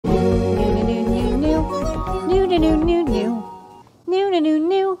new, new, new, new. New, new, new,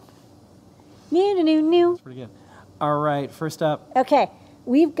 new. New, new, new, new. That's pretty good. All right, first up. Okay,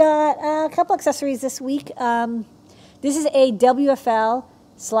 we've got a couple accessories this week. This is a w.FL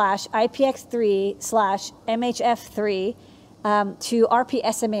 / IPX3 / MHF3 to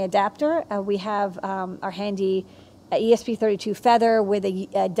RP-SMA adapter. We have our handy ESP32 feather with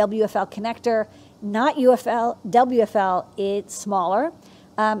a w.FL connector, not UFL, w.FL, it's smaller.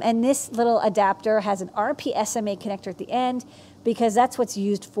 And this little adapter has an RP-SMA connector at the end because that's what's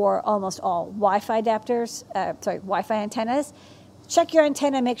used for almost all Wi-Fi adapters, Wi-Fi antennas. Check your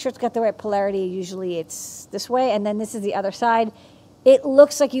antenna, make sure it's got the right polarity. Usually it's this way, and then this is the other side. It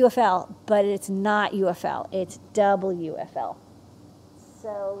looks like UFL, but it's not UFL, it's w.FL.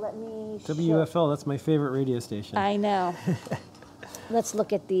 So let me w.FL, that's my favorite radio station. I know. Let's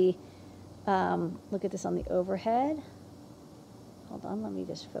look at the, look at this on the overhead. Hold on, let me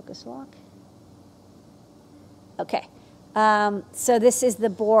just focus lock. Okay, so this is the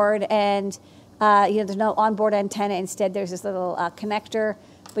board, and there's no onboard antenna. Instead, there's this little connector,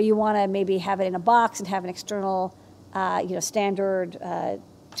 but you want to maybe have it in a box and have an external, standard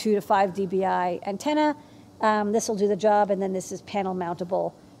 2 to 5 dBi antenna. This will do the job, and then this is panel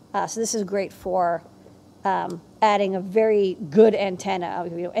mountable. So this is great for adding a very good antenna,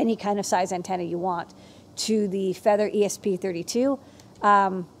 any kind of size antenna you want, to the Feather ESP32.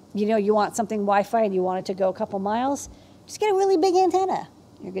 You want something Wi-Fi and you want it to go a couple miles, just get a really big antenna.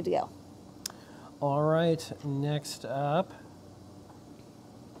 You're good to go. All right, next up.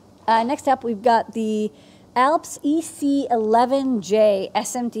 We've got the Alps EC11J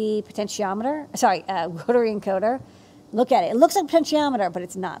SMD potentiometer, rotary encoder. Look at it. It looks like potentiometer, but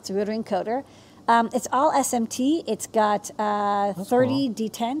it's not. It's a rotary encoder. It's all SMT. It's got 30 cool.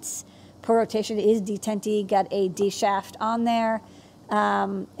 detents per rotation. It is detenty. Got a D shaft on there.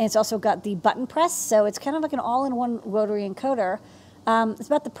 And it's also got the button press, so it's kind of like an all-in-one rotary encoder. It's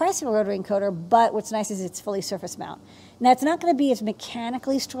about the price of a rotary encoder, but what's nice is it's fully surface mount. Now, it's not going to be as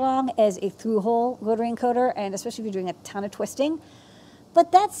mechanically strong as a through-hole rotary encoder, and especially if you're doing a ton of twisting.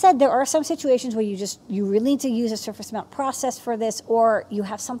 But that said, there are some situations where you really need to use a surface mount process for this, or you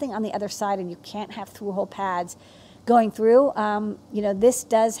have something on the other side and you can't have through-hole pads going through. This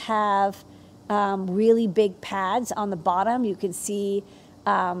does have really big pads on the bottom. You can see,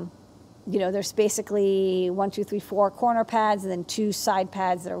 there's basically 1, 2, 3, 4 corner pads and then 2 side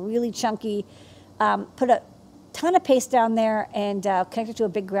pads that are really chunky. Put a ton of paste down there and connect it to a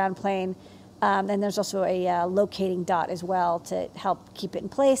big ground plane. And there's also a locating dot as well to help keep it in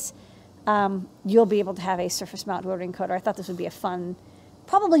place. You'll be able to have a surface mount rotary encoder. I thought this would be a fun,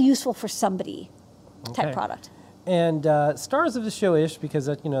 probably useful for somebody type product. And stars of the show-ish, because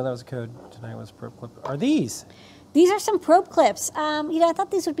that was a code tonight, was probe clip. Are these? These are some probe clips. I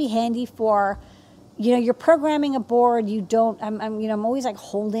thought these would be handy for, you're programming a board. I'm always like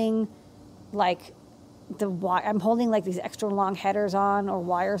holding, I'm holding like these extra long headers on or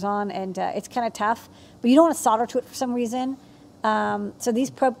wires on, and it's kind of tough. But you don't want to solder to it for some reason. So these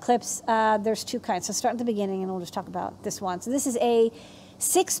probe clips, there's 2 kinds. So start at the beginning, and we'll just talk about this one. So this is a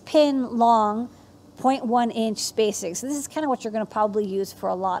 6-pin long 0.1-inch spacing. So this is kind of what you're going to probably use for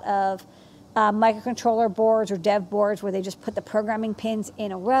a lot of microcontroller boards or dev boards where they just put the programming pins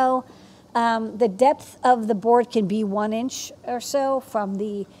in a row. The depth of the board can be 1 inch or so from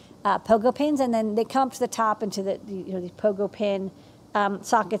the Pogo pins, and then they come up to the top into the these Pogo pin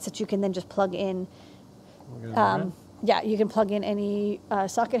sockets that you can then just plug in. You can plug in any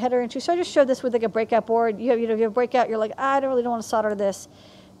socket header into. So I just showed this with like a breakout board. If you have a breakout, you're like, I don't want to solder this.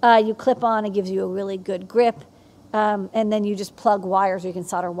 You clip on, it gives you a really good grip, and then you just plug wires, or you can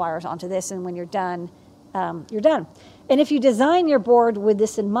solder wires onto this, and when you're done, you're done. And if you design your board with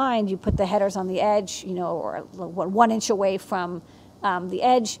this in mind, you put the headers on the edge, or 1 inch away from the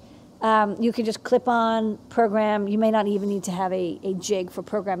edge. You can just clip on, program. You may not even need to have a jig for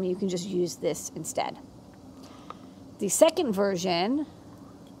programming. You can just use this instead. The second version,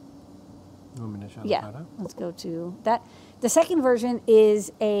 you want me to show yeah, the photo? Let's go to that. The second version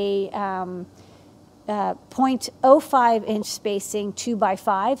is a 0.05-inch spacing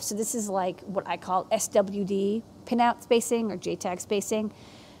 2x5. So this is like what I call SWD pinout spacing or JTAG spacing.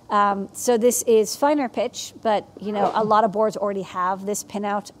 So this is finer pitch, but a lot of boards already have this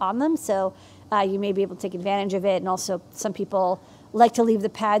pinout on them, so you may be able to take advantage of it. And also, some people like to leave the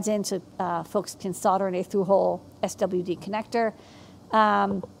pads in so folks can solder in a through-hole SWD connector.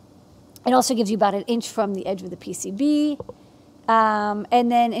 It also gives you about 1 inch from the edge of the PCB.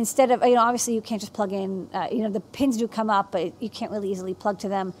 And then instead of, obviously you can't just plug in, the pins do come up, but you can't really easily plug to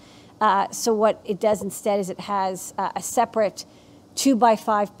them. So what it does instead is it has a separate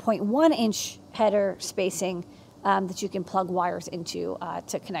 2x5 0.1-inch header spacing that you can plug wires into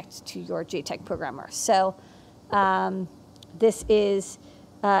to connect to your JTEC programmer. So this is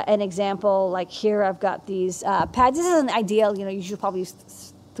an example. Like here, I've got these pads. This isn't ideal. You know, you should probably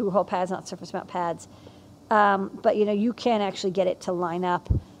use through-hole pads, not surface mount pads. But you know, you can actually get it to line up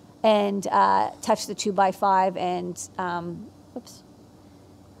and touch the 2x5 and oops,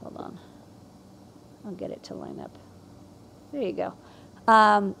 hold on. I'll get it to line up. There you go.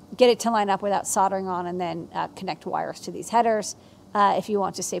 Get it to line up without soldering on, and then connect wires to these headers. If you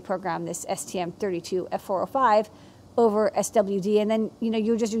want to, say, program this STM32F405 over SWD, and then you know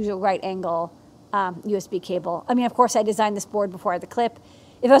you just use a right angle USB cable. I mean, of course, I designed this board before I had the clip.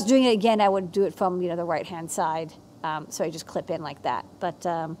 If I was doing it again, I would do it from the right hand side. So I just clip in like that. But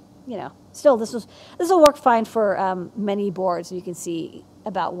you know, still, this will work fine for many boards. You can see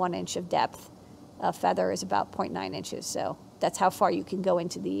about 1 inch of depth. Feather is about 0.9 inches, so that's how far you can go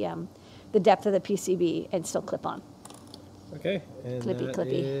into the depth of the PCB and still clip on. Okay, and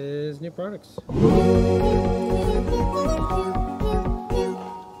clippy. is new products.